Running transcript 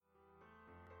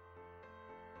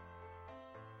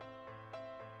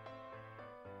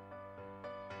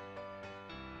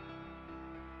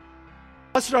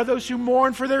Blessed are those who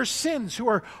mourn for their sins, who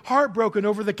are heartbroken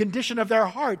over the condition of their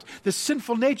heart. The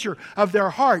sinful nature of their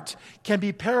heart can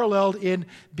be paralleled in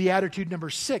Beatitude number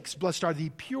 6. Blessed are the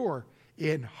pure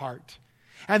in heart.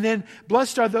 And then,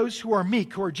 blessed are those who are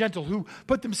meek, who are gentle, who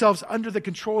put themselves under the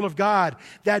control of God.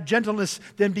 That gentleness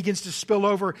then begins to spill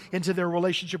over into their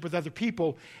relationship with other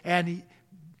people. And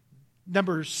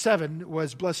number 7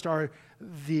 was, blessed are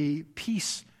the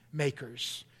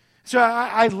peacemakers. So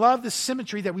I love the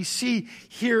symmetry that we see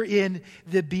here in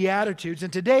the Beatitudes.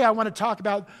 And today I want to talk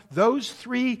about those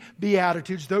 3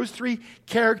 Beatitudes, those 3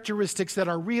 characteristics that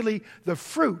are really the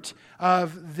fruit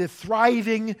of the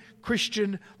thriving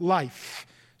Christian life.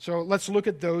 So let's look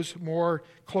at those more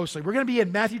closely. We're going to be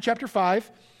in Matthew chapter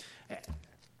 5.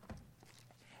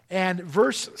 And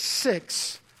verse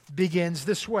 6 begins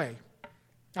this way.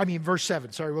 Verse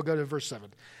 7. Sorry, we'll go to verse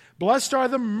 7. Blessed are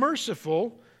the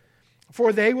merciful,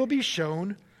 for they will be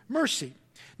shown mercy.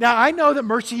 Now, I know that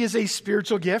mercy is a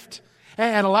spiritual gift,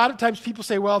 and a lot of times people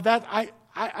say, well, that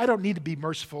I don't need to be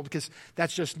merciful because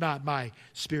that's just not my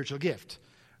spiritual gift.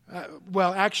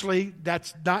 Well, actually,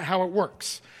 that's not how it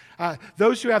works.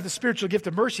 Those who have the spiritual gift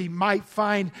of mercy might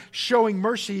find showing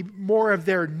mercy more of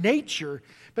their nature,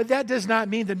 but that does not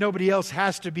mean that nobody else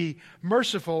has to be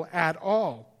merciful at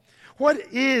all.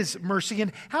 What is mercy,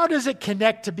 and how does it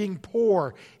connect to being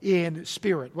poor in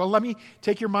spirit? Well, let me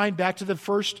take your mind back to the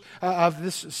first of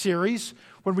this series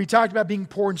when we talked about being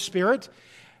poor in spirit.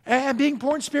 And being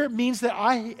poor in spirit means that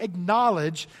I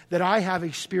acknowledge that I have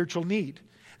a spiritual need,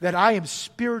 that I am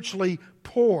spiritually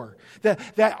poor,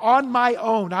 that on my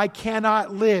own I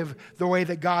cannot live the way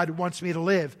that God wants me to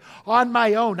live. On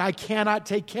my own I cannot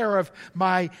take care of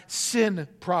my sin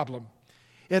problem.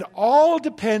 It all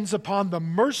depends upon the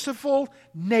merciful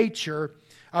nature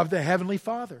of the Heavenly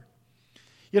Father.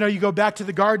 You know, you go back to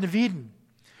the Garden of Eden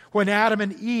when Adam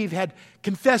and Eve had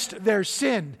confessed their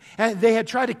sin, and they had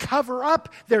tried to cover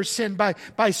up their sin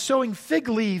by sewing fig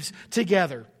leaves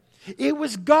together. It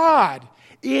was God,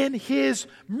 in His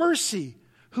mercy,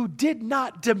 who did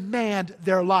not demand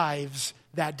their lives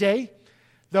that day,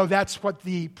 though that's what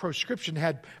the prescription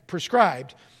had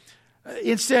prescribed.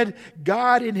 Instead,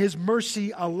 God in His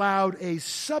mercy allowed a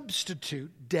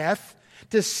substitute death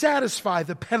to satisfy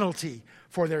the penalty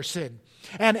for their sin.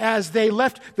 And as they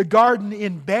left the garden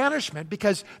in banishment,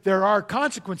 because there are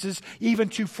consequences even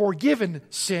to forgiven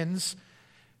sins,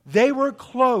 they were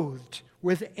clothed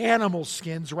with animal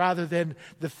skins rather than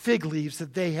the fig leaves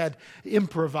that they had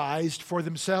improvised for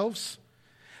themselves.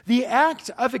 The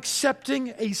act of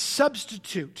accepting a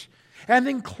substitute and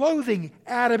then clothing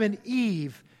Adam and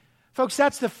Eve, folks,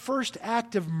 that's the first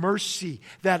act of mercy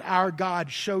that our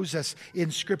God shows us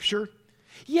in Scripture.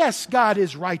 Yes, God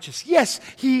is righteous. Yes,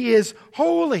 He is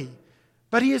holy.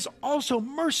 But He is also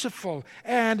merciful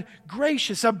and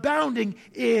gracious, abounding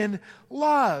in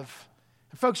love.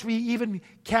 And folks, we even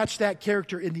catch that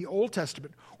character in the Old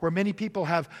Testament, where many people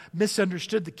have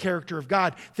misunderstood the character of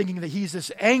God, thinking that He's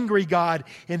this angry God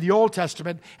in the Old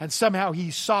Testament, and somehow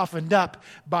He's softened up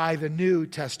by the New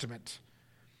Testament.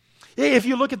 If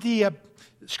you look at the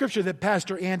scripture that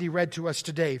Pastor Andy read to us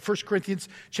today, 1 Corinthians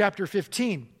chapter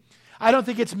 15, I don't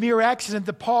think it's mere accident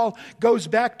that Paul goes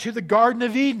back to the Garden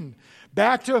of Eden,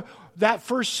 back to that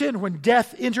first sin when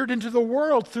death entered into the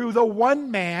world through the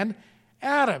one man,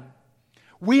 Adam.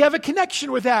 We have a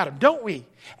connection with Adam, don't we?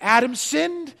 Adam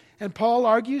sinned, and Paul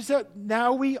argues that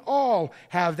now we all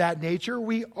have that nature.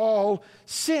 We all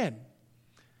sin.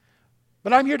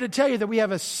 But I'm here to tell you that we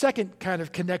have a second kind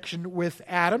of connection with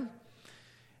Adam,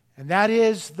 and that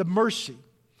is the mercy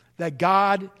that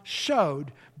God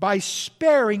showed by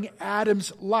sparing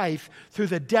Adam's life through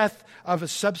the death of a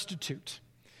substitute.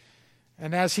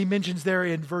 And as he mentions there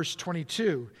in verse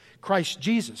 22, Christ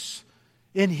Jesus,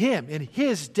 in Him, in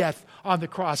His death on the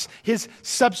cross, His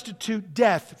substitute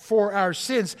death for our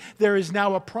sins, there is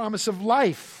now a promise of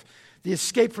life, the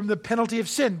escape from the penalty of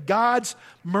sin, God's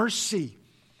mercy.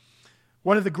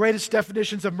 One of the greatest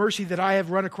definitions of mercy that I have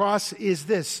run across is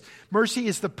this: mercy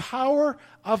is the power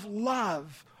of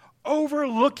love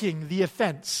overlooking the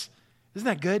offense. Isn't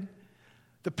that good?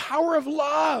 The power of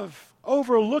love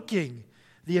overlooking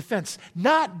the offense,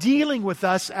 not dealing with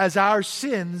us as our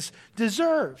sins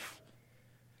deserve.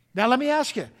 Now let me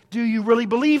ask you, do you really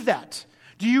believe that?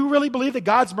 Do you really believe that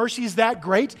God's mercy is that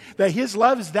great, that His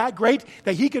love is that great,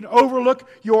 that He can overlook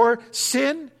your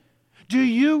sin? Do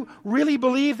you really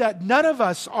believe that none of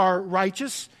us are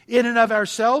righteous in and of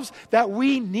ourselves, that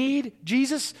we need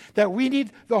Jesus, that we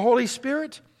need the Holy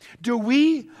Spirit? Do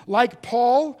we, like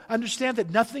Paul, understand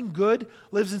that nothing good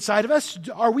lives inside of us?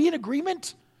 Are we in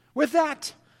agreement with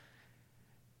that?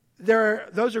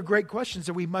 Those are great questions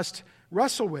that we must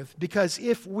wrestle with, because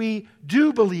if we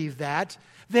do believe that,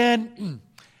 then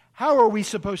how are we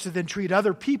supposed to then treat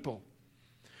other people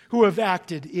who have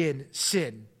acted in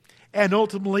sin and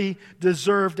ultimately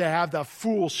deserve to have the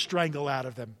fool strangle out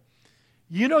of them?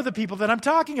 You know the people that I'm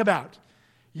talking about.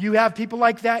 You have people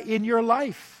like that in your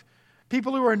life.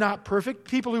 People who are not perfect,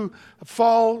 people who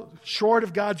fall short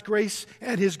of God's grace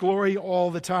and His glory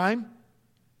all the time.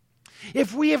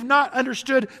 If we have not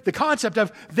understood the concept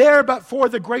of there but for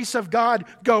the grace of God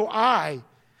go I,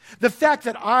 the fact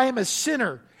that I am a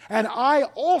sinner and I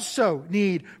also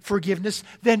need forgiveness,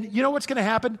 then you know what's going to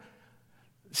happen?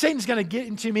 Satan's going to get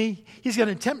into me. He's going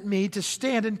to tempt me to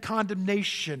stand in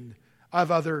condemnation of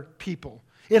other people,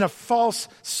 in a false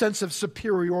sense of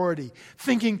superiority,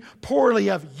 thinking poorly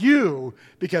of you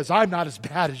because I'm not as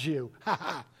bad as you.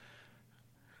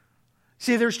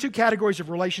 See, there's two categories of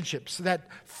relationships that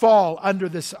fall under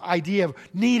this idea of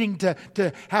needing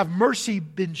to have mercy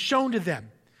been shown to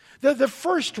them. The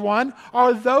first one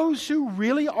are those who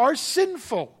really are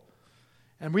sinful.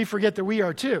 And we forget that we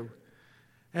are too.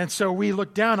 And so we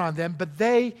look down on them, but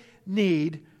they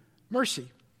need mercy.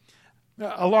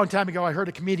 A long time ago, I heard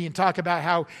a comedian talk about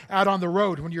how out on the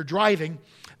road, when you're driving,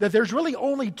 that there's really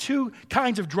only two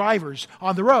kinds of drivers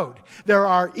on the road. There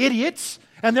are idiots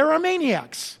and there are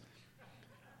maniacs.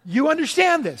 You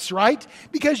understand this, right?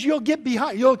 Because you'll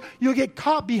get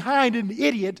caught behind an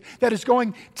idiot that is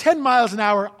going 10 miles an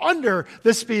hour under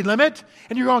the speed limit,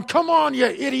 and you're going, "Come on, you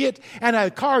idiot," and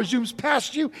a car zooms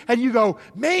past you, and you go,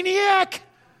 "Maniac!"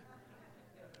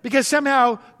 Because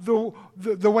somehow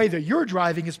the way that you're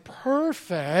driving is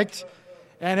perfect,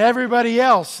 and everybody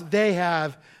else, they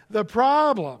have the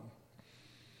problem.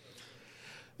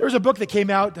 There was a book that came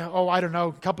out,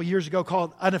 a couple years ago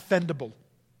called Unoffendable.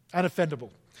 Unoffendable.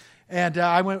 And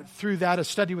I went through that, a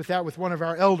study with that with one of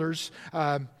our elders.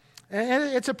 And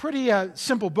it's a pretty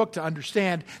simple book to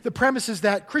understand. The premise is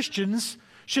that Christians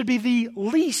should be the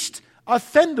least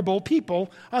offendable people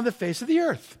on the face of the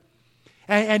earth.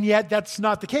 And yet that's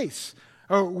not the case.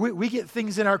 We get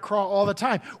things in our craw all the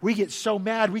time. We get so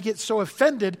mad, we get so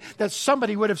offended that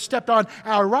somebody would have stepped on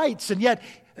our rights. And yet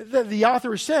the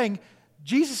author is saying,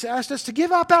 Jesus asked us to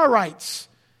give up our rights.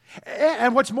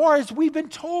 And what's more is we've been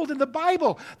told in the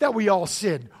Bible that we all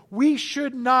sin. We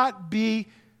should not be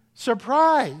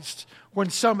surprised when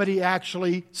somebody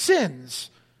actually sins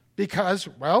because,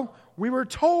 well, we were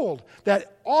told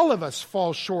that all of us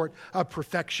fall short of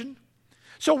perfection.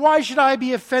 So why should I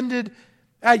be offended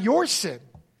at your sin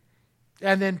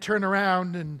and then turn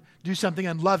around and do something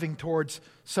unloving towards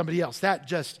somebody else? That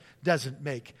just doesn't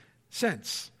make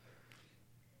sense.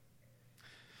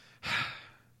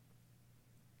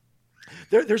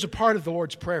 There's a part of the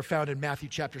Lord's Prayer found in Matthew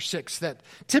chapter 6 that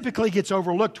typically gets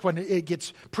overlooked when it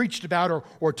gets preached about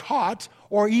or taught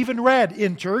or even read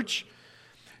in church.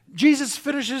 Jesus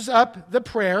finishes up the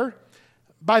prayer,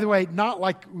 by the way, not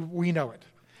like we know it.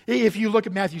 If you look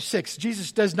at Matthew 6,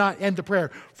 Jesus does not end the prayer,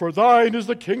 "For thine is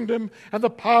the kingdom and the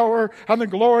power and the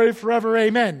glory forever,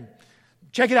 amen."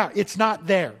 Check it out. It's not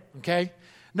there, okay?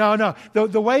 No.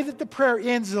 The way that the prayer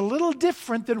ends is a little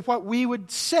different than what we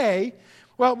would say.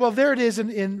 Well, there it is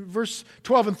in verse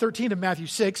 12 and 13 of Matthew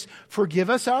 6. "Forgive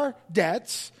us our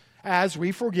debts as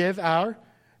we forgive our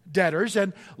debtors,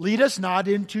 and lead us not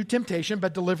into temptation,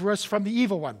 but deliver us from the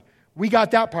evil one." We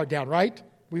got that part down, right?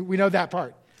 We know that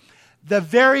part. The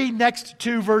very next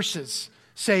two verses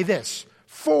say this: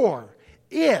 "For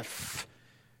if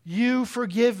you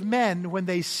forgive men when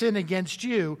they sin against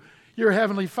you, your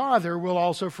heavenly Father will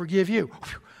also forgive you."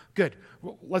 Good.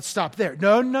 Well, let's stop there.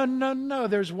 No.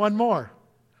 There's one more.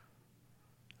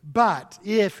 "But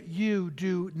if you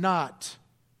do not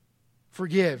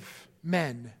forgive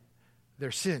men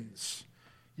their sins,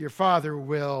 your Father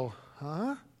will..."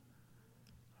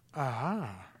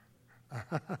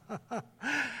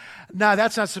 Now,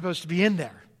 that's not supposed to be in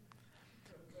there.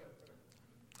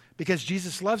 Because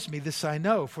Jesus loves me, this I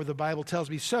know, for the Bible tells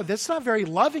me so. That's not very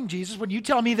loving, Jesus, when you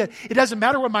tell me that it doesn't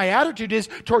matter what my attitude is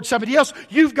towards somebody else.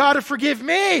 You've got to forgive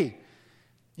me.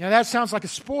 You know, that sounds like a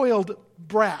spoiled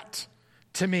brat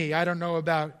to me. I don't know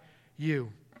about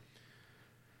you.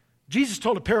 Jesus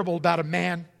told a parable about a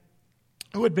man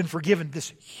who had been forgiven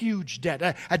this huge debt,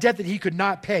 a debt that he could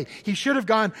not pay. He should have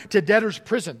gone to debtor's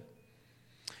prison.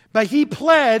 But he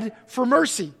pled for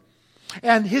mercy.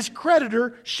 And his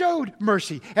creditor showed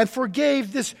mercy and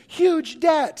forgave this huge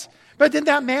debt. But then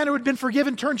that man who had been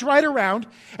forgiven turns right around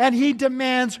and he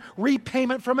demands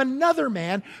repayment from another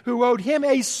man who owed him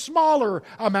a smaller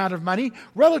amount of money,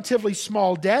 relatively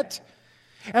small debt.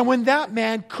 And when that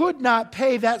man could not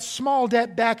pay that small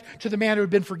debt back to the man who had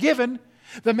been forgiven,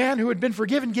 The man who had been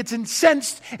forgiven gets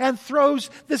incensed and throws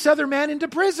this other man into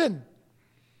prison.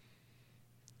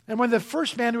 And when the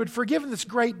first man who had forgiven this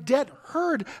great debt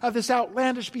heard of this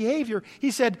outlandish behavior,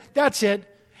 he said, "That's it."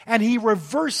 And he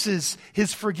reverses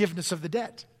his forgiveness of the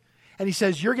debt. And he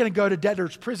says, "You're going to go to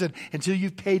debtor's prison until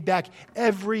you've paid back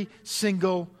every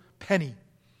single penny."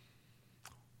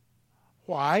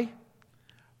 Why?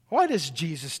 Why does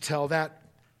Jesus tell that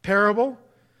parable?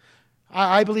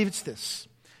 I believe it's this.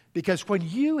 Because when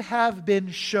you have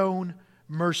been shown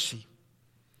mercy,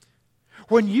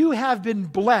 when you have been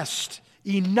blessed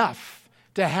enough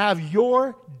to have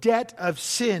your debt of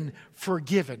sin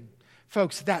forgiven,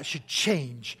 folks, that should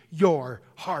change your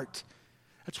heart.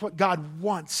 That's what God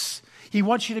wants. He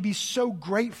wants you to be so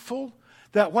grateful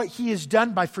that what He has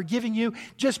done by forgiving you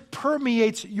just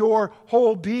permeates your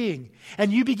whole being.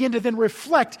 And you begin to then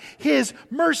reflect His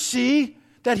mercy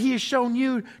that He has shown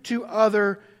you to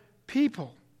other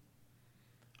people.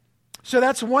 So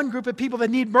that's one group of people that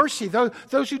need mercy,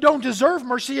 those who don't deserve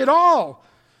mercy at all.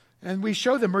 And we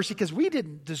show them mercy because we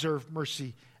didn't deserve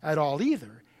mercy at all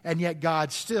either. And yet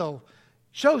God still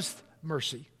shows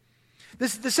mercy.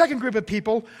 The second group of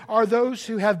people are those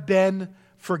who have been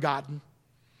forgotten.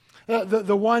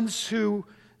 The ones who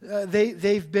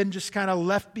they've been just kind of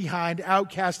left behind,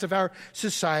 outcast of our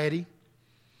society.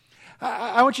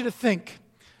 I want you to think.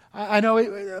 I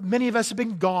know many of us have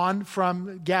been gone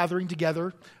from gathering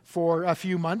together for a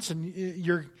few months, and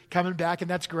you're coming back, and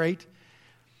that's great.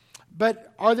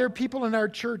 But are there people in our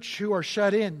church who are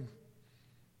shut in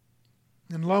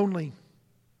and lonely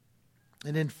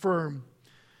and infirm?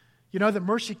 You know that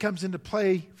mercy comes into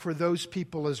play for those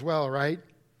people as well, right?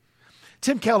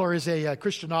 Tim Keller is a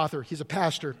Christian author. He's a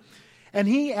pastor. And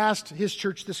he asked his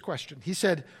church this question. He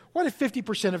said, what if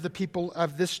 50% of the people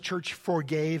of this church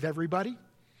forgave everybody?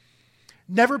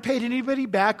 Never paid anybody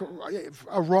back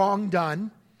a wrong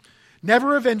done,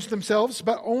 never avenged themselves,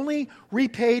 but only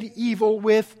repaid evil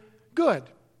with good.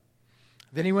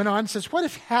 Then he went on and says, what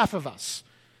if half of us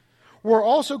were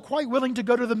also quite willing to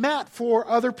go to the mat for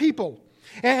other people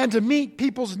and to meet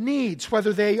people's needs,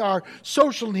 whether they are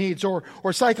social needs or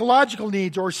psychological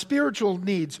needs or spiritual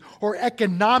needs or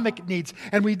economic needs.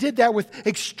 And we did that with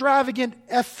extravagant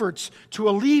efforts to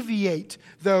alleviate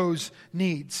those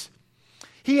needs.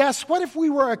 He asks, what if we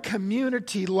were a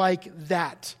community like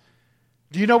that?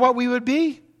 Do you know what we would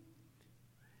be?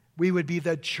 We would be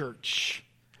the church,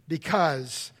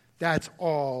 because that's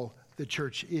all the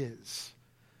church is.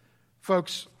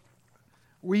 Folks,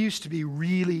 we used to be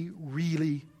really,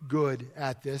 really good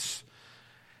at this.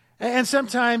 And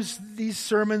sometimes these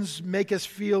sermons make us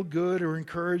feel good or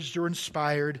encouraged or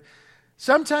inspired.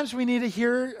 Sometimes we need to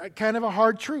hear kind of a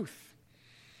hard truth.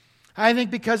 I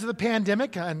think because of the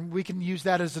pandemic, and we can use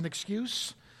that as an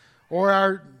excuse, or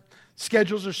our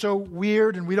schedules are so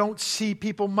weird and we don't see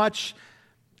people much,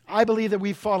 I believe that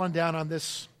we've fallen down on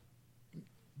this.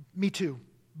 Me too,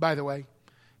 by the way.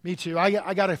 Me too.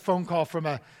 I got a phone call from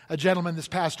a gentleman this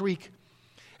past week.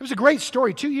 It was a great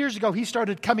story. 2 years ago, he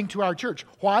started coming to our church.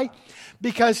 Why?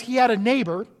 Because he had a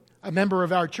neighbor, a member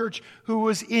of our church, who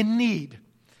was in need.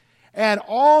 And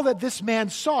all that this man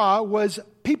saw was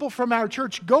people from our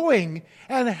church going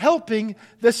and helping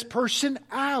this person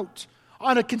out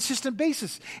on a consistent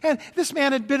basis. And this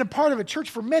man had been a part of a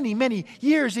church for many, many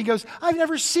years. He goes, I've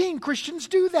never seen Christians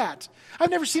do that.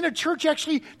 I've never seen a church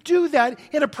actually do that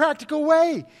in a practical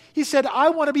way. He said, I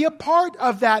want to be a part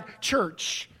of that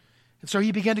church. And so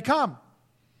he began to come.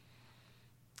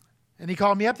 And he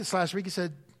called me up this last week. He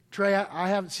said, Trey, I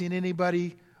haven't seen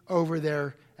anybody over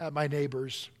there at my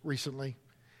neighbors recently.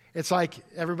 It's like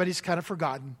everybody's kind of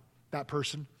forgotten that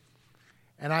person.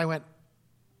 And I went,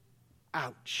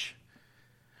 ouch.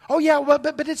 Oh yeah, well,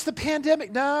 but it's the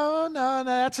pandemic. No,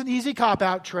 that's an easy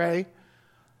cop-out, Trey.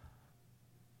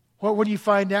 Well, when you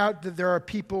find out that there are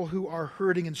people who are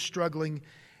hurting and struggling,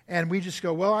 and we just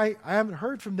go, well, I haven't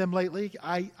heard from them lately.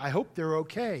 I hope they're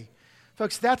okay.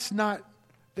 Folks, that's not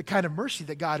the kind of mercy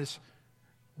that God is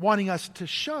wanting us to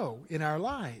show in our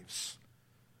lives.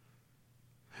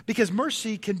 Because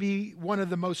mercy can be one of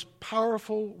the most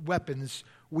powerful weapons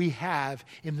we have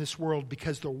in this world,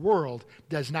 because the world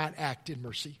does not act in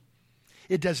mercy.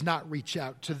 It does not reach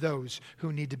out to those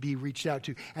who need to be reached out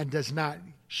to, and does not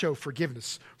show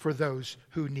forgiveness for those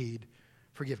who need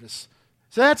forgiveness.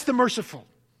 So that's the merciful.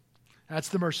 That's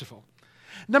the merciful.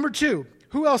 Number 2,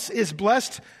 who else is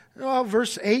blessed? Well,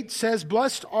 verse 8 says,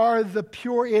 blessed are the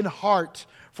pure in heart,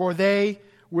 for they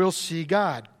will see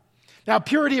God. Now,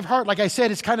 purity of heart, like I said,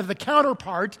 is kind of the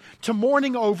counterpart to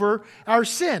mourning over our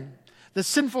sin, the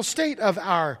sinful state of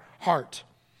our heart.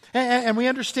 And we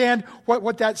understand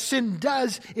what that sin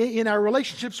does in our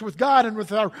relationships with God and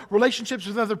with our relationships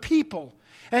with other people.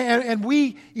 And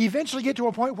we eventually get to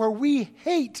a point where we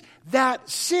hate that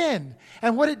sin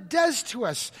and what it does to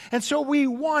us. And so we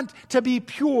want to be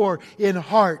pure in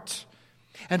heart.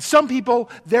 And some people,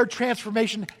 their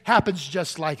transformation happens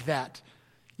just like that.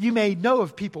 You may know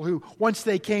of people who, once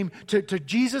they came to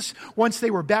Jesus, once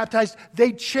they were baptized,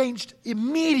 they changed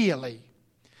immediately.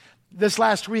 This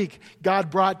last week, God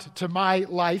brought to my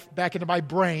life, back into my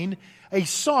brain, a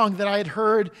song that I had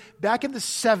heard back in the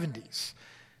 70s.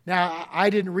 Now, I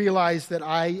didn't realize that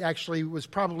I actually was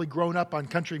probably grown up on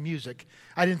country music.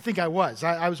 I didn't think I was.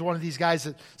 I was one of these guys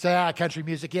that said, country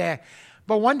music, yeah.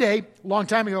 But one day, a long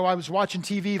time ago, I was watching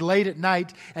TV late at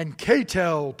night, and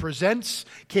K-tel Presents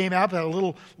came out, a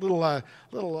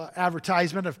little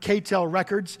advertisement of K-tel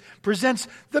Records, presents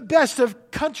the best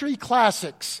of country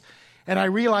classics. And I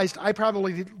realized I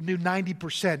probably knew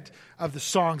 90% of the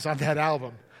songs on that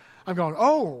album. I'm going,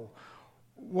 oh,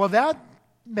 well, that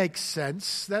makes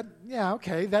sense. That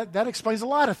explains a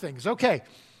lot of things. Okay.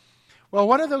 Well,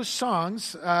 one of those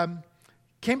songs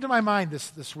came to my mind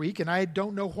this week, and I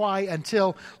don't know why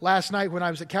until last night when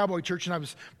I was at Cowboy Church and I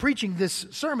was preaching this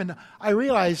sermon, I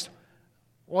realized,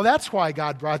 well, that's why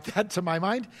God brought that to my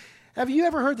mind. Have you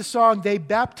ever heard the song, They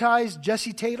Baptized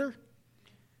Jesse Taylor?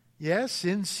 Yes,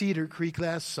 in Cedar Creek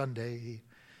last Sunday,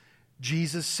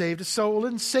 Jesus saved a soul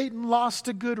and Satan lost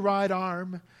a good right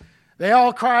arm. They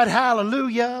all cried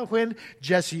hallelujah when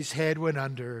Jesse's head went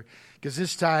under, because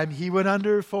this time he went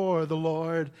under for the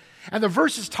Lord. And the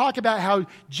verses talk about how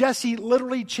Jesse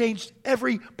literally changed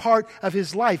every part of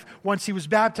his life once he was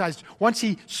baptized, once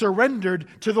he surrendered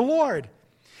to the Lord.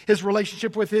 His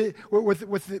relationship with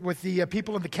the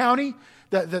people in the county,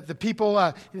 the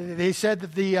people, they said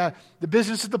that the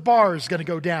business at the bar is going to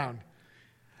go down.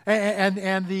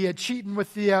 And the cheating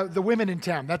with the women in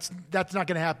town, that's not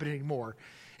going to happen anymore.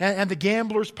 And the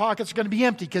gambler's pockets are going to be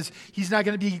empty because he's not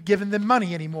going to be giving them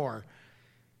money anymore.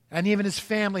 And even his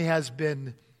family has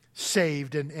been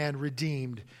saved and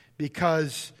redeemed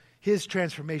because his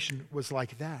transformation was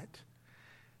like that.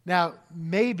 Now,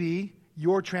 maybe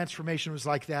your transformation was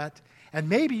like that, and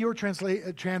maybe your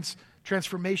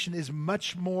transformation is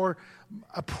much more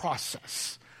a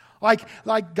process.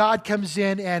 Like God comes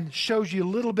in and shows you a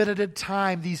little bit at a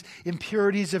time these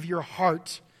impurities of your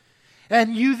heart.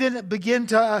 And you then begin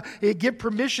to give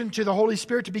permission to the Holy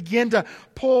Spirit to begin to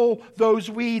pull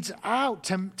those weeds out,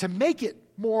 to make it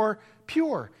more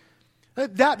pure.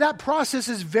 That process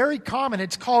is very common.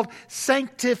 It's called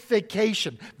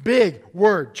sanctification. Big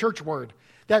word, church word.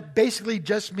 That basically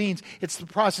just means it's the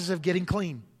process of getting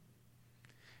clean.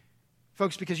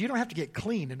 Folks, because you don't have to get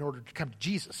clean in order to come to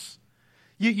Jesus.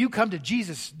 You come to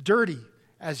Jesus dirty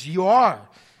as you are.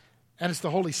 And it's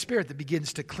the Holy Spirit that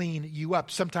begins to clean you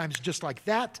up. Sometimes just like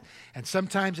that, and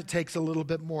sometimes it takes a little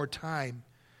bit more time.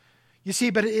 You see,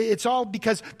 but it's all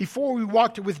because before we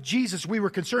walked with Jesus, we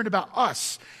were concerned about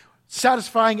us,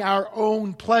 satisfying our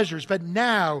own pleasures. But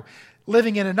now,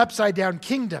 living in an upside-down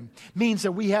kingdom means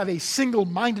that we have a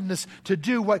single-mindedness to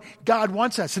do what God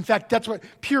wants us. In fact, that's what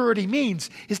purity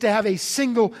means, is to have a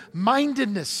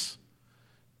single-mindedness.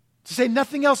 To say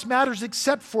nothing else matters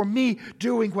except for me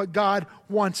doing what God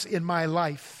wants in my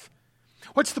life.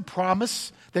 What's the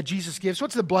promise that Jesus gives?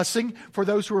 What's the blessing for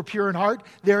those who are pure in heart?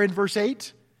 There in verse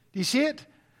 8. Do you see it?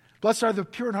 Blessed are the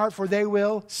pure in heart, for they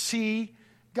will see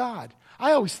God.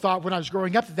 I always thought when I was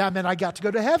growing up that meant I got to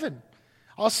go to heaven.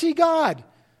 I'll see God.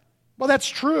 Well, that's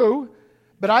true,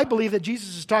 but I believe that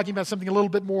Jesus is talking about something a little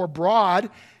bit more broad.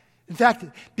 In fact,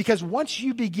 because once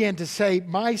you begin to say,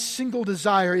 my single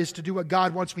desire is to do what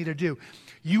God wants me to do,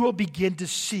 you will begin to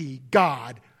see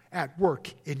God at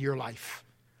work in your life.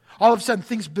 All of a sudden,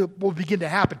 things will begin to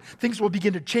happen. Things will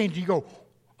begin to change. You go,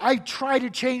 I tried to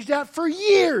change that for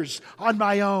years on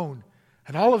my own.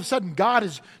 And all of a sudden, God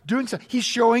is doing something. He's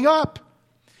showing up.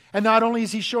 And not only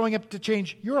is he showing up to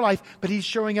change your life, but he's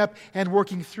showing up and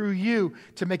working through you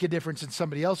to make a difference in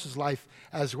somebody else's life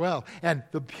as well. And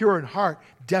the pure in heart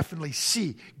definitely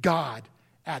see God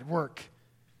at work.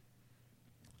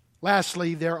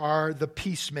 Lastly, there are the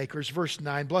peacemakers. Verse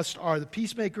 9, blessed are the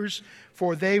peacemakers,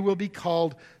 for they will be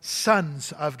called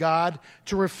sons of God,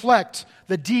 to reflect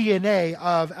the DNA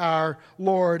of our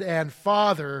Lord and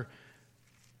Father.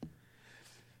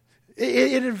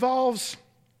 It involves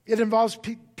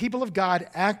people of God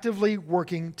actively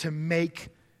working to make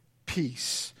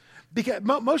peace. Because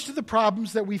most of the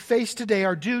problems that we face today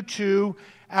are due to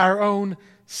our own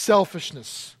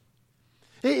selfishness.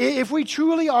 If we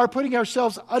truly are putting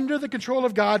ourselves under the control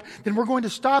of God, then we're going to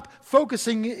stop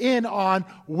focusing in on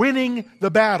winning the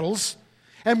battles,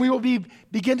 And we will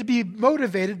begin to be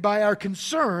motivated by our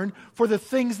concern for the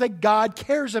things that God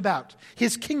cares about.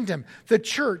 His kingdom, the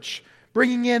church,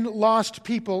 bringing in lost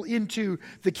people into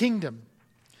the kingdom.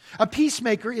 A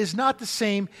peacemaker is not the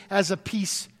same as a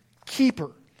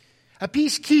peacekeeper. A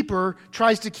peacekeeper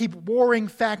tries to keep warring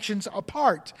factions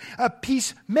apart. A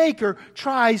peacemaker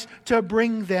tries to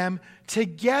bring them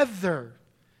together.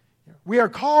 We are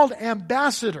called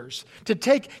ambassadors to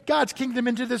take God's kingdom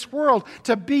into this world,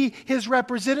 to be His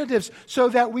representatives so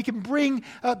that we can bring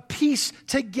peace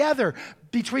together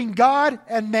between God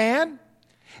and man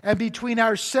and between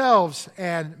ourselves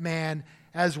and man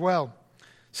as well.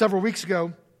 Several weeks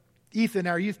ago, Ethan,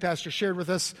 our youth pastor, shared with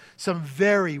us some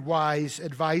very wise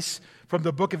advice from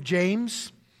the book of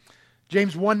James.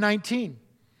 James 1:19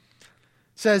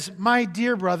 says, "My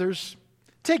dear brothers,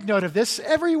 take note of this.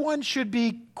 Everyone should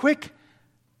be quick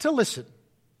to listen,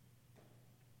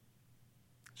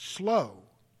 slow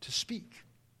to speak,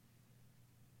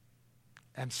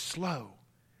 and slow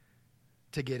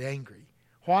to get angry."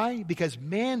 Why? Because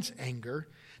man's anger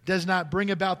does not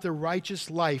bring about the righteous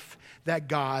life that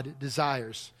God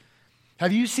desires.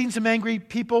 Have you seen some angry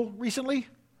people recently?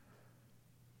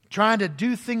 Trying to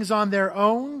do things on their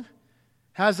own?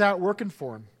 How's that working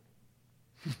for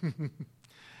them?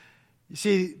 You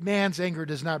see, man's anger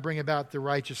does not bring about the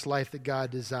righteous life that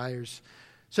God desires.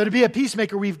 So to be a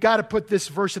peacemaker, we've got to put this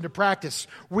verse into practice.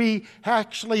 We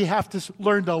actually have to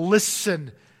learn to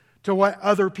listen to what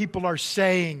other people are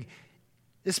saying,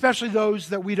 especially those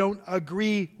that we don't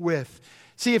agree with.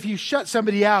 See, if you shut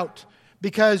somebody out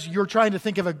because you're trying to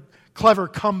think of a clever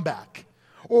comeback,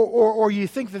 or you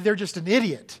think that they're just an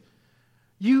idiot,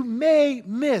 you may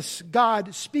miss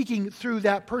God speaking through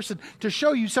that person to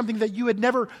show you something that you had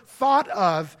never thought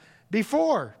of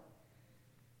before.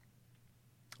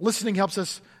 Listening helps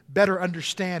us better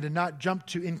understand and not jump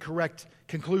to incorrect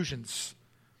conclusions.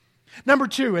 Number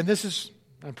 2, and this is,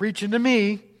 I'm preaching to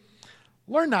me,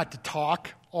 learn not to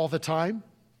talk all the time.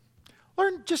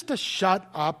 Learn just to shut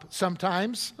up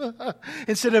sometimes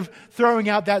instead of throwing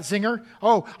out that zinger.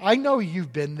 Oh, I know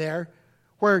you've been there,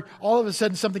 where all of a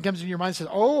sudden something comes into your mind and says,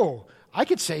 oh, I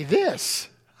could say this.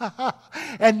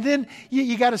 And then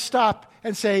you got to stop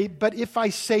and say, but if I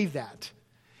say that,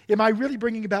 am I really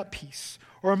bringing about peace?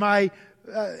 Or am I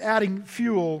adding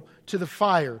fuel to the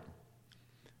fire?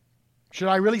 Should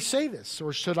I really say this?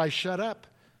 Or should I shut up?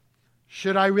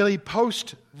 Should I really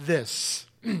post this?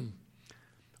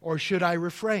 Or should I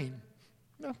refrain?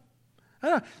 No. I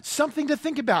don't know. Something to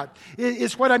think about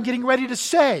is what I'm getting ready to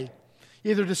say,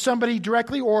 either to somebody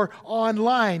directly or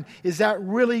online. Is that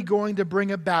really going to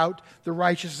bring about the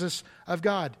righteousness of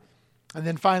God? And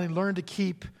then finally, learn to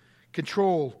keep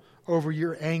control over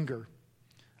your anger.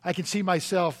 I can see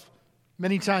myself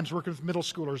many times working with middle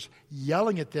schoolers,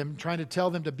 yelling at them, trying to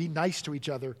tell them to be nice to each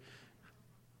other.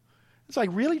 It's like,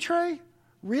 really, Trey?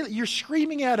 Really? You're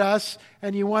screaming at us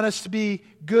and you want us to be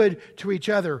good to each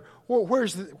other. Well,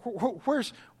 where's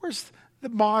the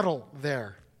model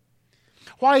there?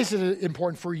 Why is it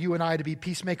important for you and I to be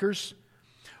peacemakers?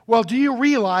 Well, do you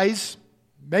realize,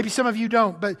 maybe some of you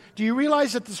don't, but do you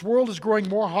realize that this world is growing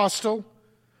more hostile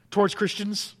towards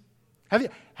Christians?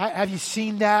 Have you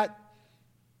seen that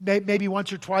maybe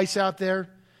once or twice out there?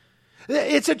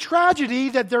 It's a tragedy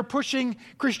that they're pushing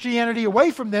Christianity away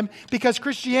from them, because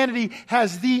Christianity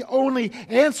has the only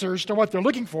answers to what they're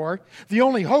looking for, the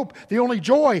only hope, the only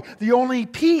joy, the only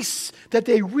peace that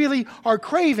they really are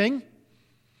craving,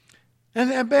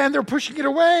 and they're pushing it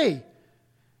away.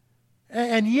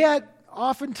 And yet,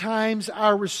 oftentimes,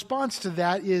 our response to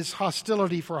that is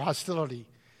hostility for hostility,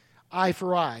 eye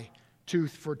for eye,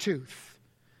 tooth for tooth.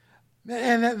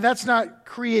 And that's not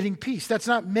creating peace. That's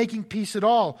not making peace at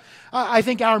all. I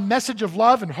think our message of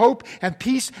love and hope and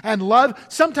peace and love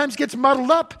sometimes gets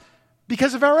muddled up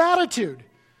because of our attitude.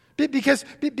 Because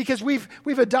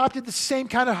we've adopted the same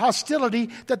kind of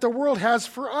hostility that the world has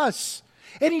for us.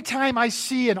 Anytime I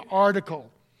see an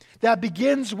article that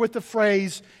begins with the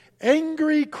phrase,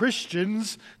 angry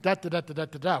Christians,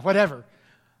 whatever,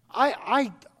 I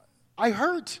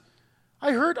hurt.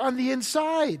 I hurt on the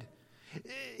inside.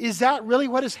 Is that really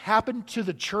what has happened to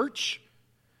the church?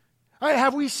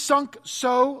 Have we sunk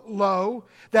so low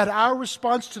that our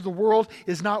response to the world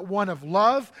is not one of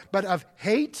love, but of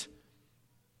hate?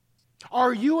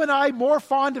 Are you and I more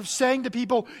fond of saying to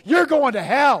people, you're going to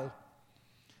hell,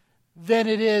 than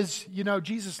it is,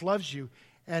 Jesus loves you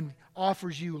and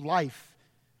offers you life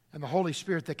and the Holy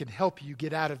Spirit that can help you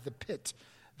get out of the pit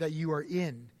that you are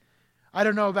in? I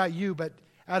don't know about you, but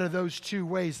out of those two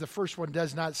ways, the first one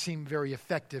does not seem very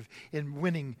effective in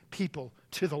winning people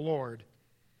to the Lord.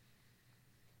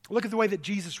 Look at the way that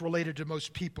Jesus related to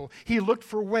most people. He looked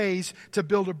for ways to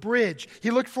build a bridge. He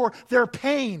looked for their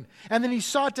pain, and then he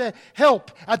sought to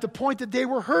help at the point that they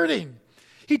were hurting.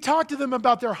 He talked to them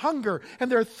about their hunger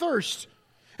and their thirst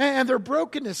and their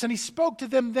brokenness, and he spoke to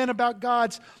them then about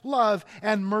God's love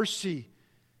and mercy.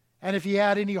 And if he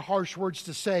had any harsh words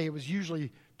to say, it was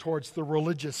usually towards the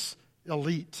religious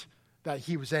elite that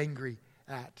he was angry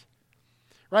at.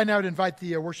 Right now, I'd invite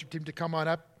the worship team to come on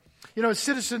up. You know, as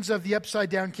citizens of the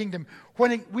upside-down kingdom,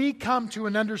 when we come to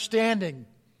an understanding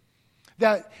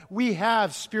that we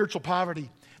have spiritual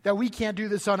poverty, that we can't do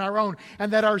this on our own,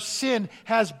 and that our sin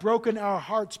has broken our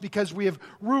hearts because we have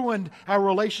ruined our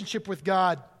relationship with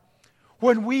God,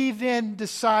 when we then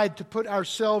decide to put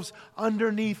ourselves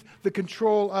underneath the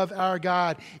control of our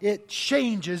God, it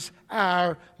changes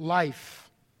our life.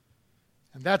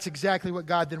 And that's exactly what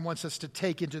God then wants us to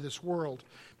take into this world,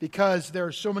 because there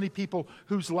are so many people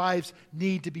whose lives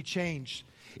need to be changed.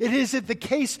 It is the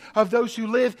case of those who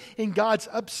live in God's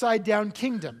upside-down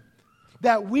kingdom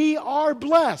that we are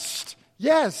blessed,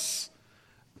 yes,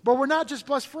 but we're not just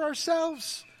blessed for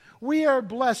ourselves. We are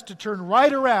blessed to turn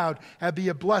right around and be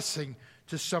a blessing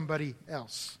to somebody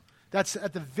else. That's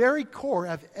at the very core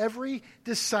of every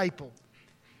disciple,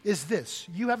 is this: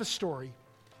 you have a story.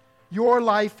 Your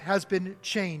life has been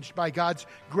changed by God's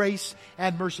grace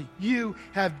and mercy. You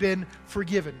have been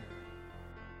forgiven.